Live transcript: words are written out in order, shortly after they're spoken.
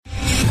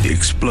the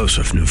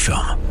explosive new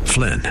film,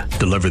 Flynn,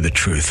 deliver the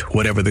truth,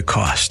 whatever the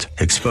cost,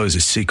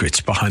 exposes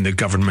secrets behind the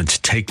government's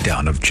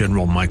takedown of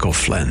General Michael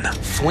Flynn.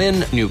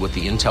 Flynn knew what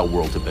the intel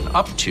world had been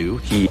up to.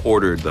 He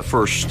ordered the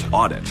first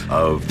audit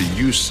of the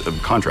use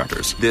of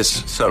contractors.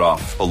 This set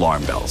off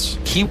alarm bells.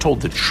 He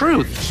told the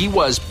truth. He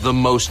was the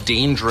most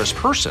dangerous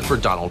person for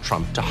Donald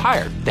Trump to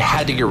hire. They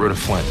had to get rid of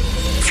Flynn.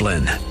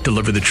 Flynn,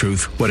 deliver the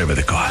truth, whatever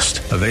the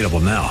cost. Available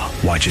now.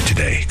 Watch it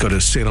today. Go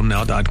to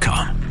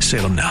salemnow.com.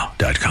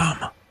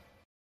 salemnow.com.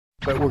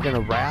 But we're going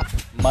to wrap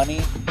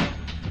money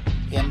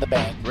in the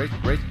bank.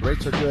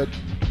 Rates are good.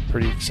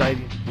 Pretty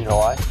exciting. You know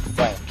why?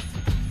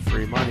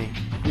 Free money.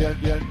 You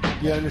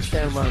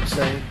understand what I'm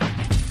saying?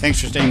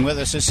 Thanks for staying with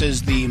us. This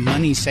is the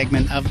money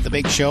segment of the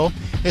big show.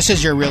 This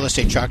is your Real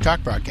Estate Chalk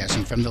Talk,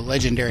 broadcasting from the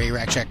legendary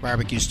Rack Shack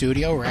Barbecue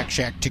Studio,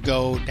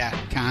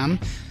 rackshacktogo.com.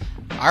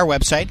 Our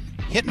website,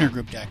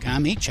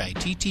 hittnergroup.com,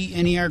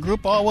 Hittner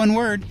Group, all one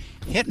word,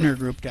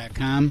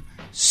 hittnergroup.com.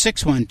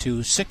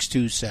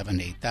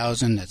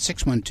 612-627-8000. That's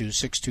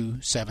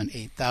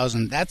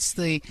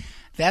 612-627-8000.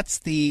 That's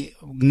the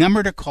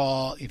number to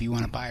call if you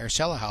want to buy or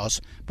sell a house.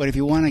 But if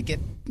you want to get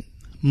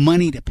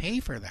money to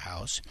pay for the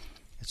house,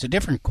 it's a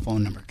different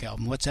phone number,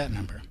 Calvin. What's that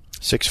number?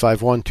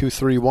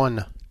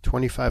 651-231-2500.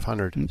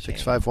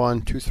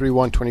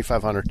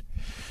 651-231-2500.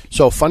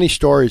 So funny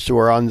stories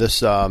were on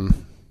this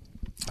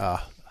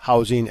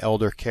housing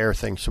elder care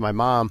thing. So my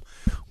mom,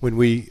 when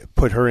we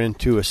put her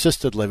into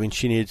assisted living,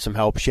 she needed some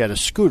help. She had a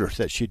scooter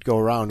that she'd go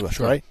around with,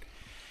 right?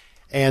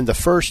 And the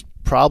first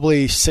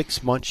probably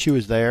 6 months she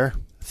was there,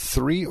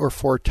 3 or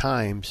 4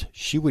 times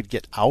she would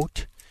get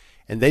out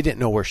and they didn't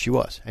know where she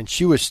was. And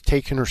she was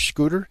taking her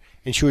scooter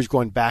and she was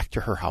going back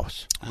to her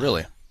house.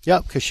 Really?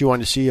 Yeah, because she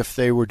wanted to see if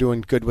they were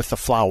doing good with the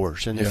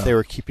flowers and if they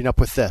were keeping up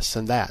with this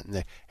and that.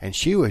 And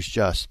she was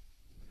just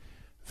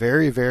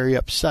very, very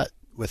upset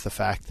with the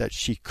fact that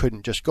she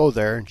couldn't just go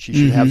there and she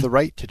should have the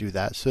right to do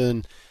that. So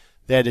then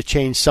they had to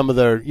change some of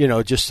their,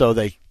 just so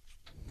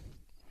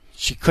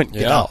she couldn't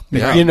get out.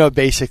 Yeah.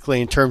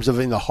 Basically in terms of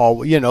in the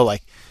hall,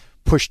 like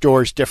push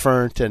doors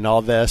different and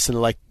all this and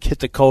like hit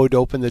the code to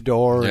open the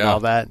door and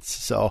all that.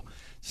 So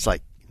it's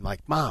like,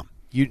 Mom,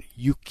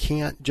 you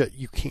can't,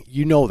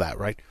 you know that,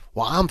 right?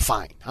 Well, I'm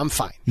fine. I'm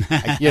like,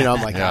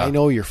 I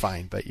know you're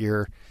fine, but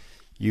you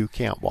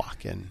can't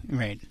walk and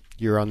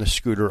you're on the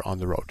scooter on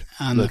the road.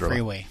 On the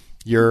freeway.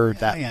 You're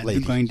that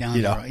lady. Going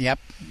down the road. Yep.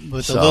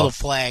 With a little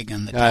flag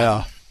on the top. I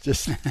know.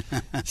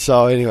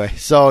 So anyway.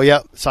 So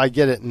I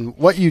get it. And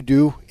what you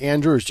do,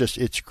 Andrew, is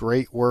it's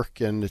great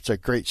work and it's a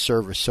great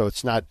service. So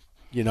it's not,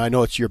 I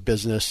know it's your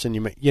business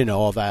and you know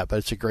all that, but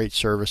it's a great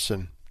service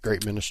and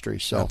great ministry.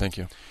 So thank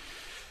you.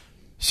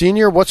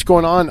 Senior, what's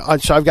going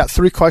on? So I've got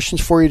 3 questions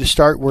for you to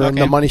start. We're in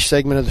the money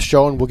segment of the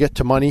show and we'll get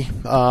to money.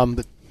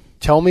 But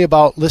tell me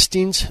about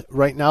listings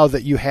right now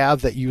that you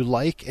have that you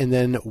like and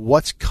then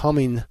what's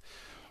coming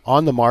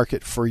on the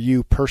market for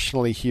you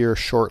personally here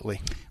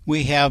shortly.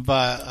 We have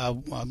a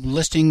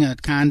listing, a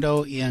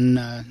condo in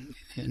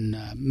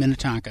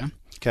Minnetonka.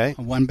 Okay. A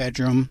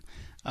 1-bedroom.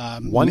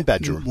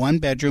 1-bedroom.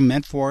 1-bedroom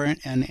meant for an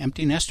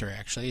empty nester,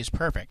 actually. Is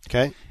perfect.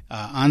 Okay.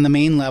 On the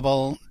main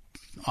level,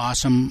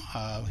 awesome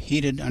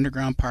heated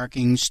underground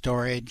parking,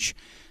 storage.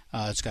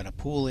 It's got a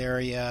pool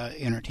area,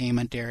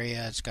 entertainment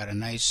area. It's got a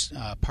nice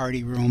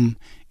party room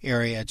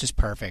area. Just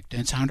perfect.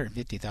 And it's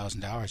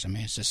 $150,000. I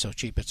mean, it's just so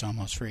cheap. It's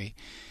almost free.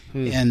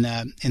 And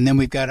then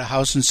we've got a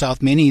house in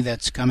South Minnie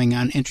that's coming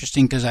on.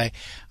 Interesting because I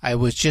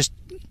was just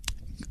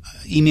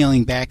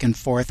emailing back and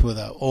forth with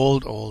an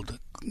old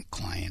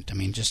client. I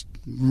mean, just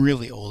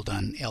really old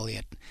on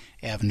Elliott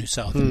Avenue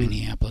South of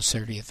Minneapolis,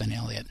 30th and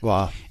Elliott.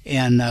 Wow.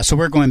 And so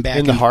we're going back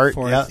in the heart,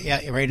 forth.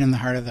 Yeah, right in the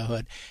heart of the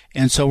hood.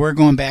 And so we're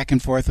going back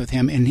and forth with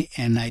him.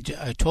 And I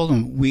told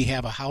him we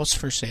have a house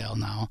for sale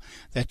now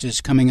that is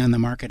coming on the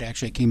market.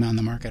 Actually came on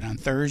the market on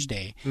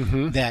Thursday.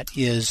 That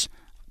is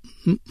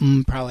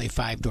probably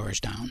 5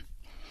 doors down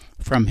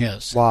from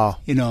his. Wow.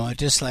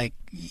 Just like,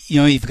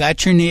 you've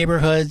got your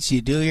neighborhoods,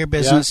 you do your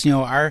business.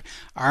 Our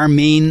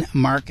main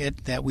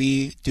market that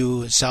we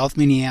do is South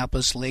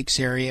Minneapolis, Lakes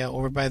area,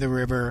 over by the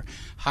river,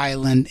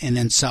 Highland, and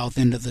then south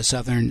into the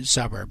southern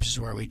suburbs is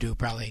where we do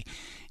probably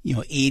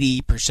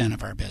 80%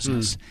 of our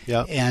business.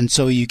 And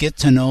so you get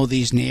to know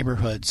these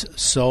neighborhoods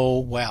so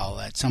well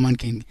that someone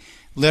can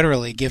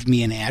literally give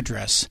me an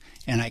address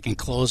and I can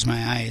close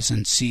my eyes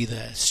and see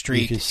the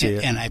street. You can see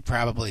it. And I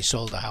probably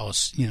sold a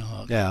house,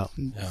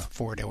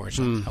 4 doors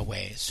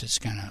away. It's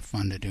just kind of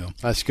fun to do.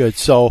 That's good.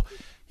 So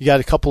you got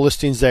a couple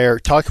listings there.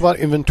 Talk about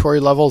inventory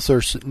levels.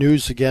 There's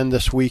news again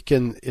this week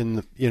in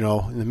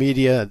the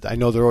media. I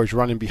know they're always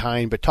running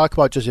behind, but talk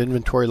about just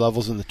inventory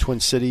levels in the Twin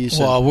Cities.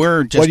 Well,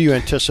 what do you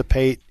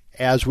anticipate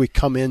as we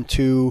come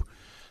into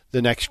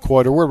the next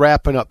quarter? We're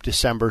wrapping up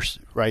December,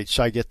 right?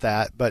 So I get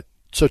that. But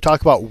so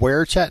talk about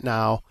where it's at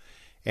now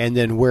and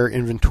then where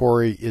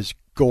inventory is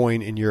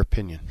going in your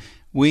opinion.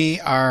 We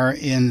are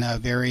in a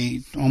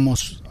very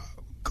almost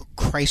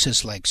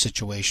crisis-like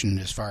situation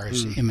as far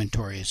as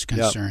inventory is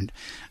concerned.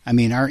 I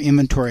mean, our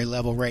inventory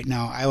level right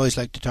now, I always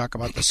like to talk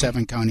about the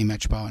 7-county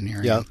metropolitan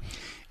area.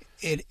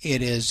 it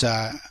is.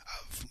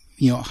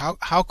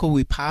 How could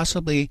we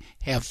possibly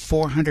have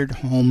 400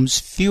 homes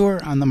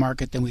fewer on the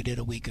market than we did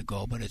a week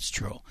ago? But it's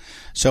true.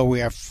 So we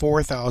have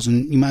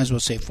 4,000. You might as well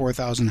say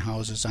 4,000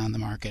 houses on the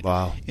market.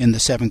 Wow. In the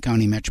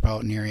 7-county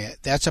metropolitan area.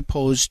 That's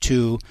opposed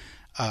to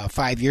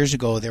 5 years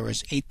ago there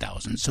was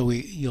 8,000. So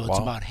it's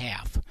about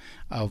half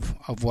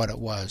of what it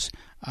was.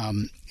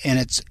 And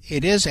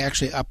it is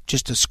actually up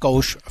just a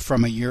skosh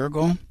from a year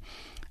ago,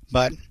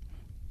 but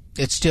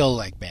it's still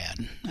like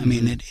bad. I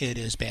mean, it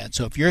is bad.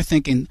 So if you're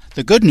thinking,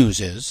 the good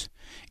news is,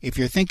 if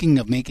you're thinking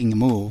of making a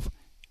move,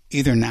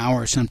 either now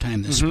or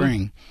sometime this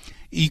spring,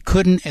 you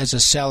couldn't, as a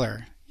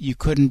seller, you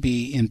couldn't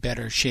be in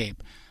better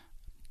shape.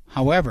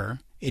 However,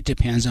 it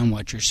depends on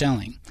what you're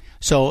selling.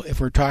 So if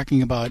we're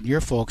talking about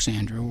your folks,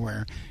 Andrew,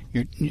 where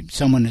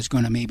someone is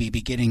going to maybe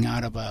be getting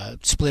out of a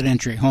split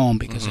entry home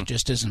because it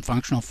just isn't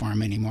functional for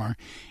them anymore,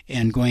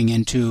 and going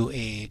into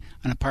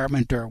an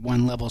apartment or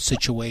one level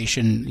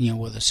situation,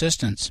 with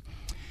assistance,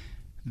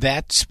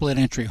 that split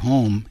entry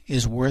home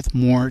is worth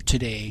more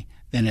today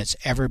than it's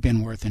ever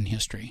been worth in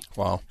history.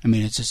 Wow. I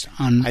mean, it's just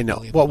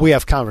unbelievable. I know. Well, we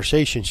have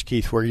conversations,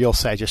 Keith, where you'll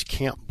say, I just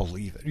can't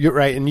believe it. You're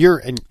right.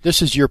 And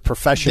this is your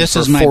profession. This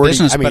is my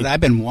business, but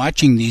I've been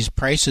watching these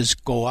prices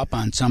go up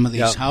on some of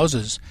these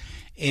houses,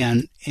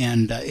 and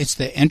it's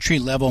the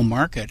entry-level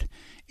market.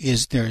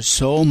 There's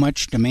so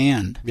much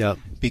demand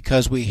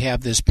because we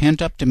have this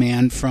pent-up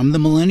demand from the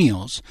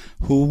millennials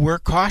who were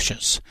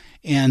cautious.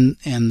 And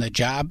the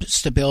job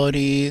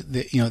stability,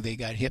 they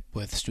got hit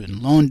with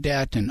student loan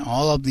debt and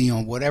all of the,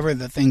 whatever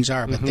the things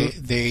are, but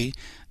they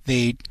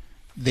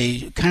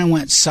kind of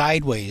went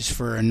sideways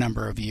for a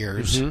number of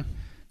years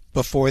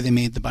before they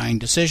made the buying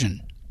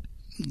decision.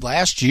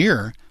 Last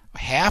year,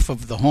 half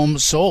of the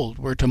homes sold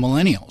were to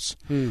millennials.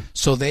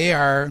 So they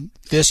are,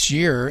 this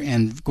year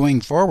and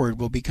going forward,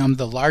 will become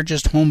the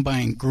largest home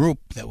buying group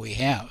that we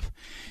have.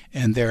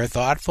 And they're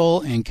thoughtful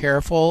and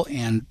careful,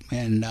 and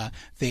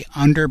they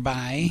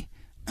underbuy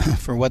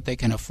for what they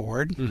can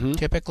afford,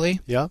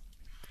 typically. Yeah.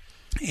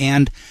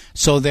 And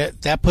so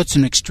that puts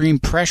an extreme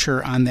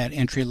pressure on that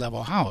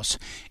entry-level house,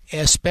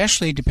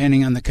 especially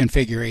depending on the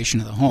configuration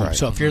of the home. Right.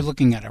 So if you're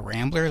looking at a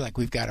Rambler, like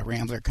we've got a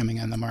Rambler coming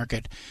on the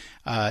market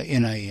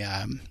in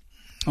a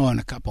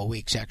couple of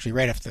weeks, actually,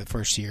 right after the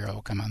first year it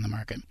will come on the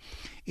market,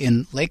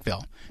 in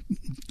Lakeville.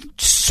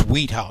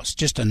 Sweet house,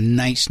 just a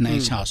nice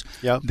house.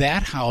 Yep.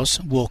 That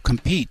house will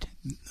compete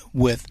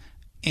with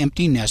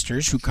empty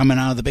nesters who coming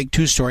out of the big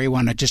 2-story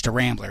want just a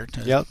Rambler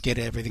to get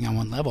everything on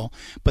one level.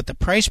 But the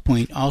price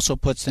point also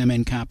puts them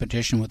in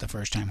competition with the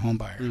first-time home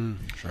buyer.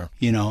 Sure.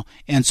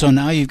 And so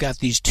now you've got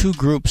these two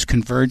groups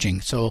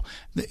converging. So,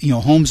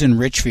 homes in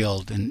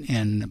Richfield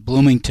and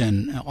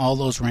Bloomington, all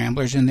those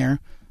Ramblers in there,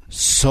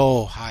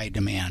 so high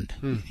demand.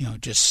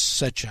 Just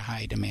such a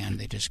high demand.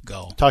 They just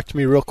go. Talk to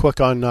me real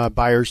quick on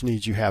buyers'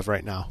 needs you have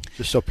right now,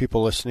 just so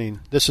people listening.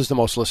 This is the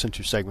most listened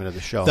to segment of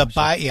the show.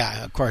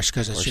 Yeah, of course,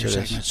 because it's your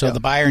segment. So the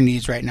buyer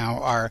needs right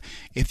now are,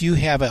 if you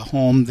have a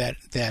home that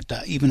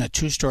even a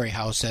 2-story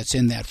house that's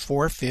in that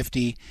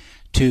 $450,000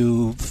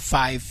 to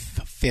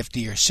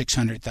 $550,000 or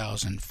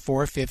 $600,000,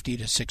 $450,000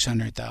 to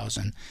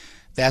 $600,000,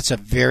 that's a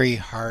very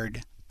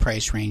hard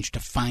price range to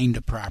find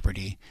a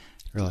property.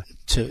 Really?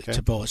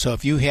 To both. So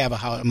if you have a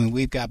house,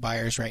 we've got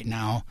buyers right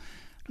now,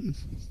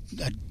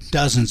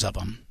 dozens of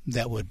them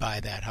that would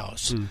buy that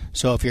house.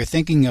 So if you're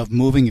thinking of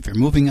moving, if you're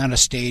moving out of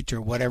state or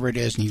whatever it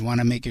is, and you want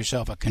to make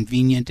yourself a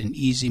convenient and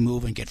easy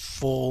move and get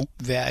full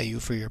value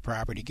for your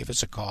property, give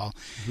us a call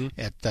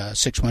at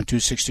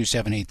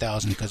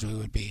 612-627-8000, because we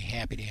would be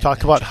happy to have Talk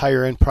that about job.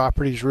 higher end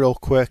properties real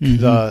quick.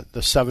 The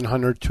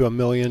 700 to $1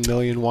 million, $1.1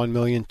 million, $1.2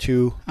 million.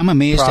 I'm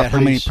amazed at how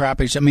many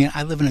properties.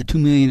 I live in a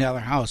 $2 million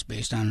house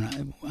based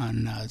on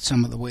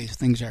some of the ways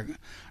things are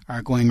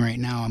going right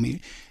now.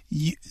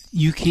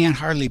 You can't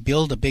hardly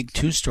build a big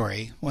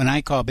 2-story. When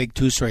I call big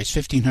 2-story, it's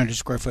 1,500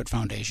 square foot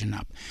foundation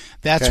up.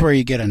 That's where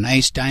you get a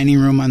nice dining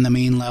room on the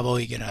main level.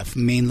 You get a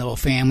main level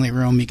family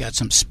room. You got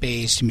some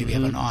space. You maybe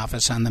have an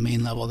office on the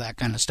main level, that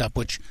kind of stuff,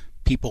 which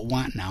people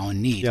want now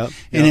and need. And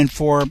then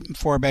four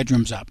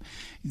bedrooms up.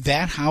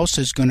 That house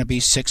is going to be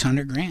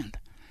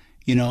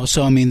 $600,000.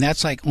 So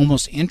that's like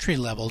almost entry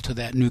level to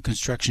that new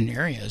construction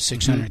area,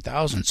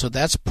 $600,000. So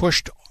that's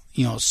pushed,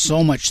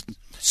 so much.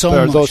 So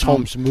are those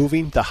homes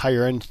moving? The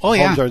higher end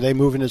homes, are they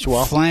moving as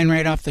well? Flying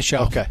right off the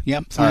shelf. Okay.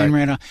 Yep, flying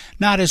right off.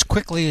 Not as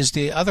quickly as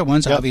the other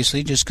ones,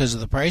 obviously, just because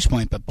of the price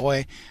point. But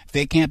boy,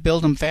 they can't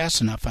build them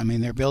fast enough.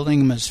 They're building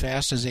them as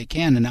fast as they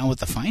can, and now with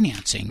the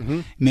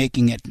financing,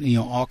 making it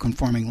all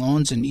conforming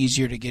loans and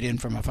easier to get in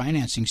from a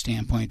financing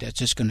standpoint, that's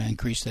just going to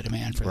increase the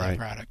demand for that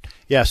product.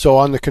 Yeah. So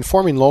on the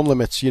conforming loan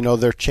limits,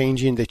 they're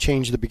changing. They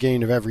change the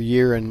beginning of every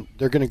year, and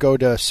they're going to go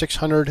to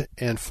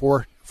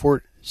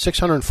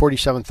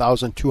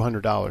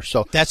 $647,200.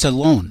 So that's a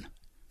loan.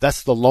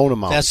 That's the loan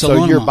amount. That's the so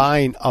loan you're amount.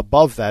 buying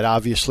above that,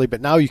 obviously,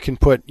 but now you can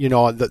put,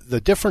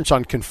 the difference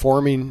on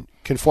conforming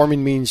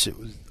means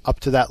up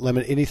to that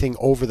limit. Anything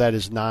over that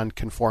is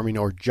non-conforming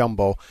or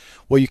jumbo.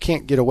 Well, you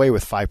can't get away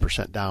with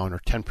 5% down or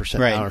 10%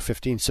 down or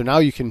 15%. So now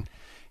you can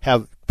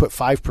have put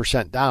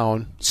 5%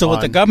 down. So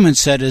what the government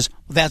said is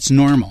that's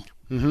normal.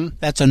 Mm-hmm.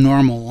 That's a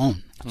normal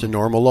loan. It's a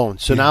normal loan.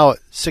 So now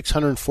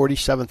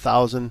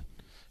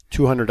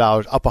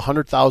 $647,200, up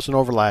 $100,000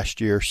 over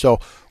last year. So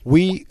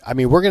we're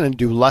going to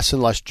do less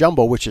and less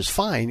jumbo, which is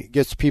fine. It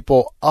gets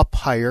people up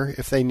higher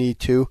if they need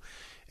to.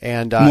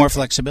 And more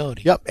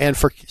flexibility. Yep. And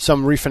for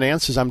some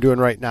refinances I'm doing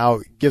right now,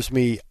 it gives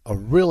me a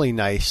really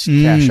nice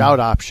cash out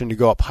option to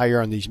go up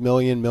higher on these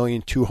 $1.2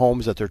 million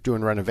homes that they're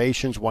doing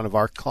renovations. One of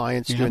our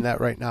clients doing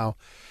that right now.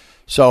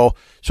 So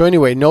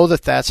anyway, know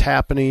that that's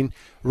happening.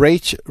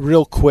 Rates,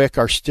 real quick,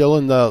 are still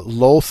in the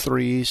low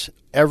threes.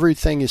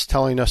 Everything is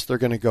telling us they're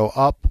going to go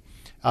up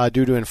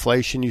due to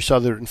inflation. You saw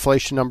the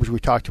inflation numbers, we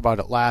talked about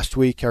it last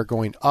week, are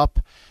going up.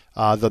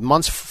 The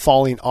months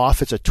falling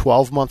off, it's a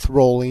 12-month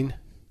rolling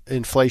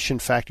inflation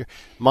factor.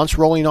 Months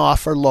rolling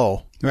off are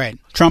low. Right.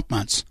 Trump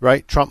months.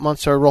 Right. Trump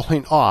months are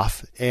rolling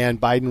off, and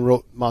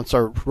Biden months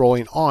are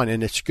rolling on,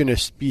 and it's going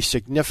to be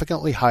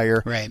significantly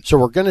higher. Right. So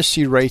we're going to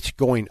see rates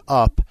going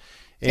up.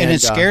 And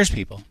it scares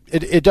people.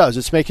 It does.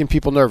 It's making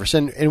people nervous.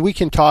 And we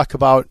can talk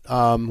about,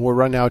 we're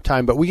running out of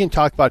time, but we can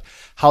talk about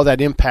how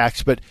that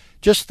impacts. But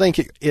just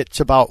think it's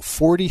about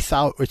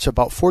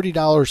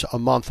 $40 a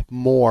month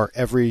more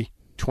every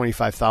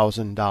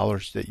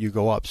 $25,000 that you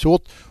go up. So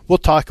we'll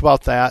talk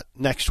about that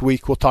next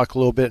week. We'll talk a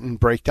little bit and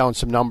break down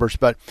some numbers.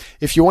 But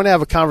if you want to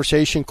have a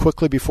conversation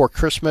quickly before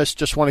Christmas,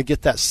 just want to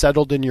get that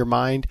settled in your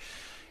mind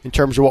in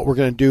terms of what we're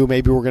going to do.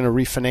 Maybe we're going to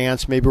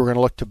refinance. Maybe we're going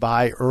to look to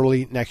buy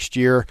early next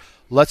year.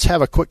 Let's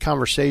have a quick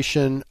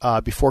conversation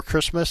before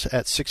Christmas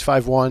at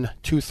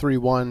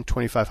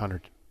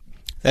 651-231-2500.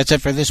 That's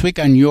it for this week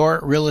on Your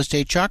Real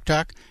Estate Chalk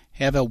Talk.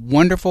 Have a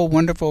wonderful,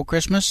 wonderful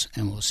Christmas,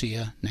 and we'll see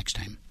you next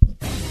time.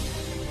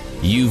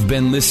 You've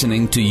been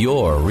listening to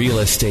Your Real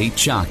Estate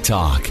Chalk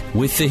Talk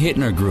with the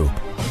Hittner Group,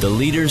 the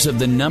leaders of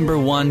the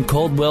 #1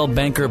 Coldwell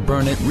Banker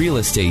Burnett real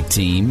estate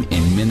team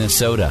in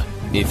Minnesota.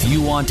 If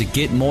you want to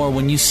get more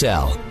when you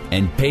sell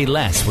and pay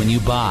less when you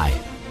buy,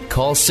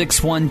 call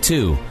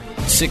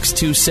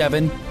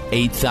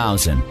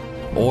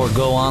 612-627-8000 or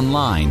go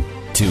online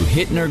to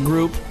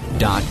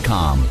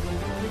hittnergroup.com.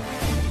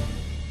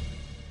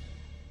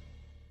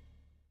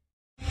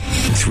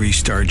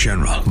 3-star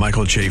General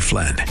Michael J.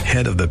 Flynn,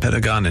 head of the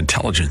Pentagon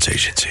Intelligence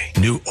Agency,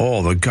 knew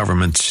all the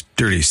government's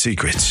dirty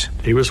secrets.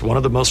 He was one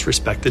of the most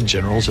respected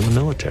generals in the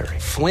military.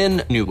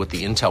 Flynn knew what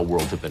the intel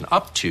world had been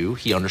up to.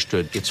 He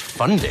understood its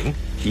funding.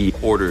 He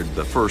ordered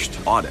the first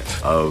audit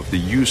of the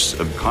use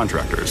of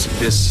contractors.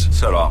 This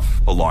set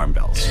off alarm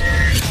bells.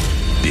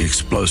 The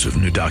explosive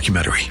new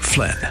documentary,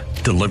 Flynn,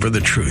 Deliver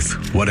the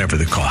Truth, Whatever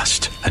the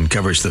Cost,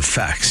 uncovers the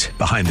facts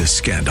behind this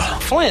scandal.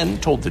 Flynn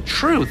told the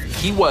truth.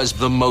 He was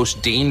the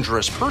most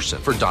dangerous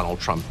person for Donald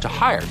Trump to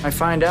hire. I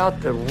find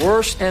out the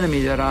worst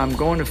enemy that I'm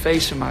going to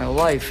face in my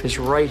life is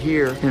right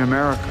here in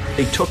America.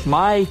 They took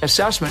my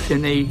assessment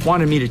and they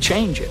wanted me to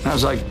change it. And I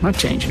was like, I'm not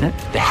changing it.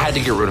 They had to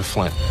get rid of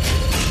Flynn.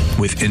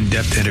 With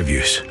in-depth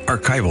interviews,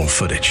 archival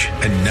footage,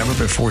 and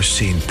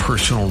never-before-seen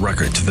personal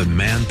records of the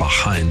man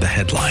behind the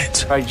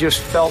headlines. I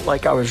just felt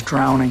like I was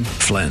drowning.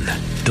 Flynn,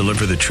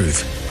 Deliver the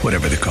Truth,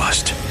 Whatever the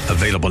Cost.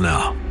 Available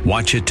now.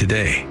 Watch it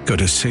today. Go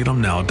to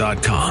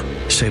salemnow.com.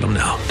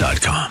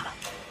 salemnow.com.